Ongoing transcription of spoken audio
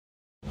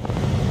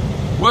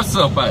What's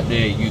up out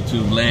there,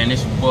 YouTube land?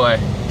 It's your boy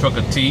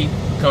Trucker T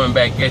coming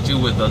back at you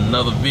with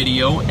another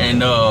video. And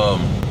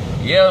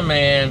yeah,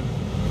 man,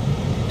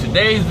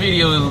 today's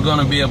video is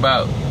gonna be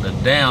about the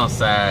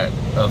downside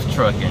of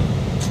trucking.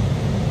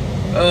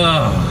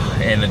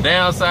 And the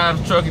downside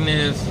of trucking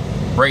is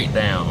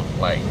breakdown.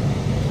 Like,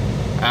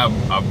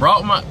 I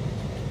brought my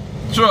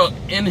truck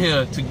in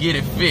here to get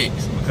it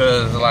fixed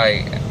because,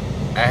 like,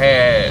 I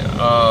had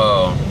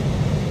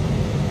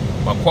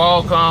my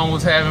Qualcomm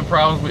was having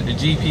problems with the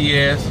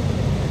GPS.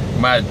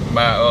 My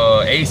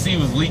AC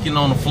was leaking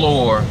on the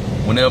floor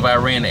whenever I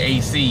ran the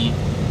AC,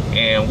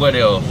 and what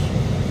else?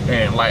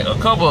 And like a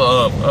couple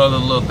of other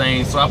little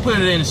things. So I put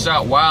it in the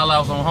shop while I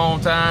was on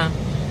home time.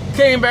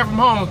 Came back from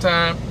home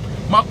time,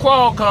 my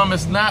Qualcomm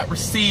is not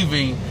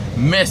receiving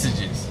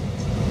messages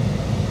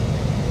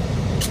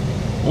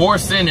or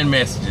sending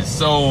messages.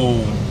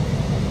 So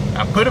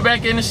I put it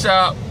back in the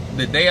shop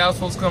the day I was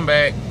supposed to come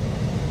back,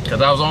 because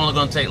I was only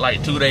gonna take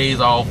like 2 days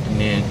off and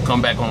then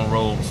come back on the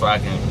road so I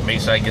can make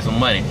sure I get some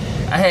money.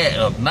 I had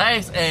a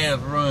nice ass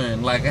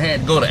run. Like, I had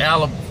to go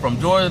to from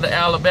Georgia to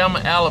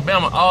Alabama,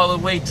 all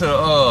the way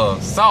to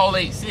Salt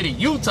Lake City,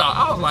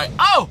 Utah. I was like,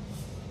 oh,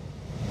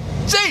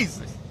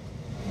 Jesus.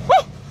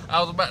 Woo!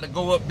 I was about to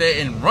go up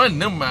there and run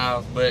them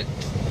miles, but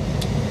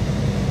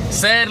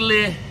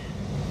sadly,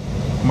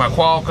 my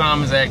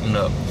Qualcomm is acting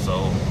up,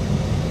 so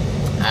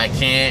I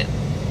can't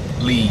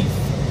leave.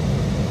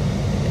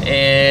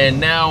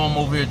 And now I'm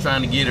over here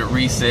trying to get it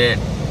reset,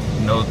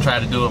 you know, try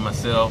to do it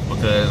myself,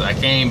 because I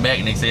came back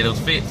and they said it was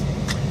fixed.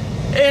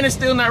 And it's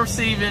still not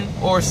receiving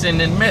or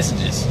sending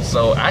messages.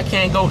 So I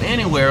can't go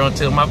anywhere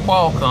until my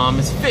Qualcomm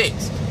is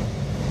fixed.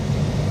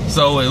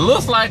 So it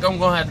looks like I'm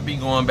gonna have to be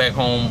going back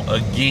home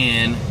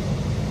again.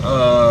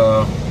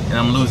 And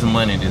I'm losing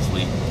money this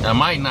week. I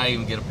might not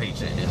even get a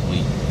paycheck this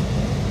week.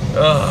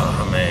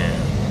 Oh, man.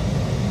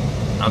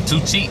 I'm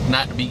too cheap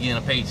not to be getting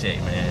a paycheck,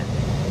 man.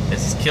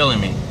 This is killing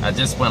me. I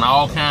just spent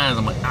all kinds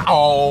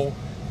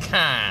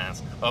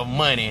of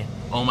money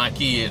on my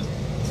kids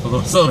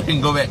so they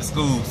can go back to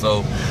school.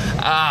 So,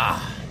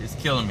 it's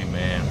killing me,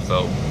 man.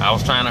 So I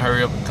was trying to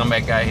hurry up and come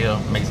back out here,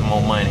 make some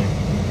more money,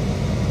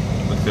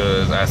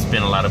 because I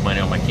spend a lot of money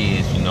on my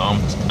kids. You know,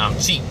 I'm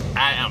cheap.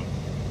 I am,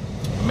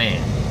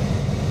 man.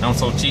 I'm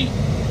so cheap.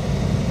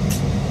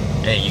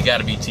 Hey, you got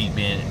to be cheap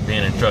being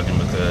in trucking,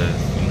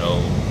 because, you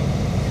know,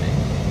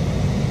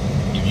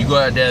 if you go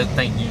out there and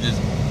think you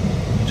just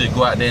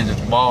go out there and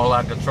just ball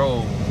out of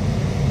control,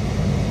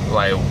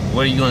 like,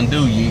 what are you gonna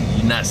do?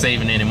 You're not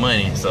saving any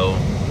money. So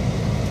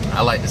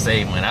I like to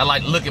save money. I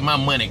like to look at my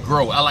money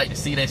grow. I like to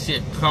see that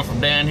shit come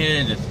from down here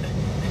and just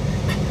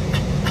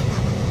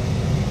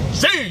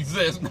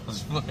Jesus.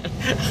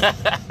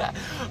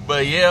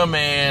 But yeah,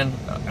 man,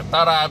 I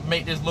thought I'd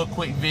make this little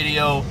quick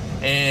video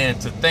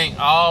and to thank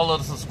all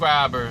of the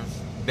subscribers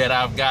that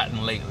I've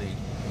gotten lately.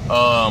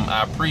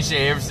 I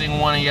appreciate every single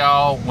one of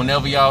y'all.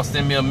 Whenever y'all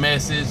send me a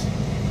message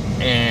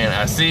and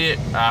I see it,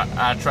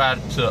 I try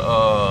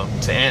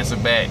to answer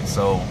back.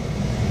 So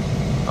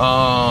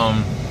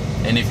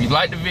and if you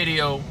like the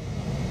video,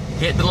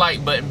 hit the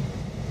like button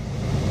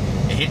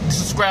and hit the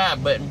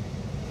subscribe button.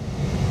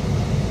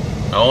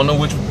 I don't know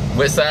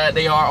which side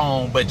they are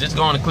on, but just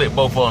go on and click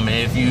both of them. And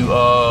if you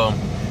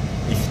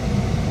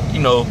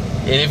you know,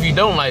 and if you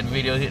don't like the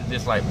video, hit the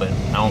dislike button.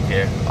 I don't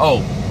care.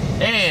 Oh,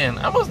 and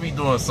I must be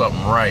doing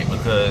something right,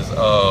 because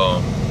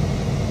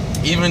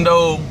even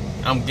though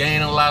I'm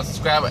gaining a lot of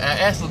subscribers, I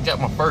actually got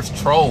my first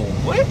troll.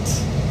 What?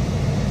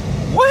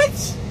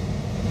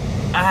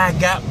 I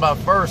got my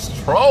first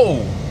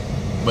troll.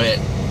 But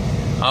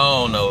I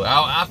don't know.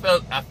 I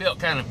felt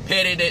kind of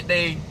petty that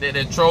day that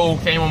the troll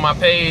came on my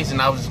page,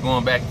 and I was just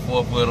going back and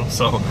forth with him.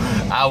 So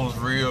I was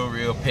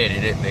real petty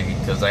that day,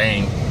 because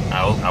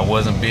I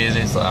wasn't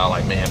busy. So I was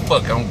like, man,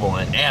 fuck, I'm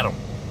going at him.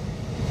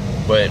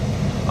 But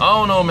I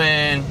don't know,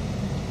 man.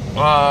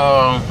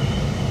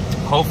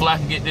 Hopefully I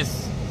can get this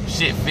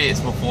shit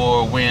fixed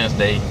before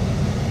Wednesday,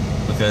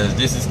 because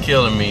this is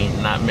killing me,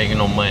 not making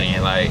no money.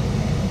 Like,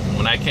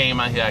 when I came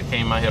out here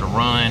to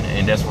run,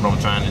 and that's what I'm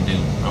trying to do.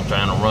 I'm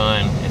trying to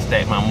run and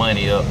stack my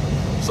money up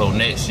so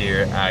next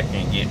year I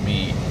can get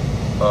me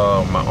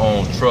my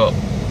own truck.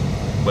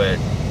 But,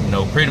 you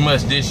know, pretty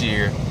much this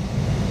year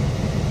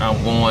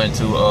I'm going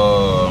to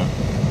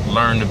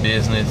learn the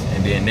business,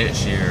 and then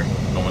next year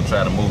I'm gonna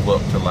try to move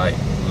up to like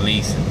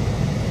leasing.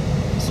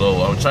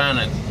 So I'm trying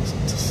to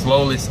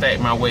slowly stack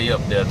my way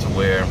up there to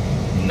where,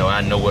 you know,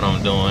 I know what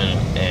I'm doing.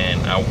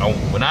 And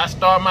when I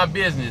start my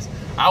business,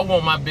 I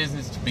want my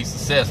business to be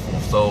successful.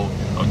 So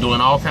I'm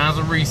doing all kinds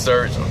of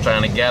research. I'm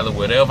trying to gather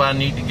whatever I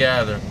need to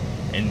gather,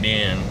 and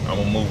then I'm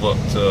gonna move up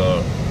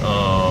to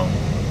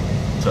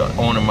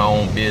owning my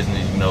own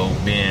business, you know,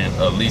 being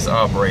a lease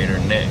operator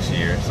next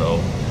year. So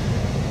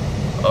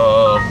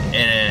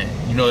and,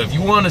 you know, if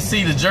you want to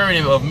see the journey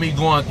of me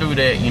going through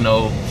that, you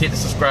know, hit the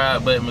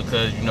subscribe button,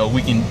 because, you know,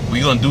 we're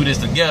gonna do this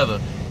together,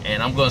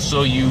 and I'm gonna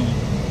show you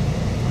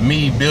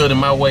me building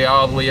my way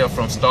all the way up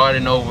from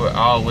starting over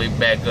all the way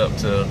back up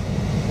to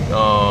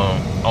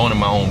owning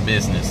my own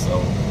business.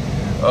 So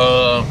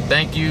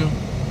thank you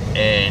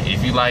And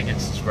if you like it,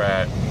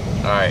 subscribe.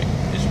 All right,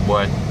 it's your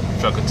boy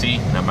Trucker T,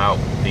 and I'm out.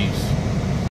 Peace.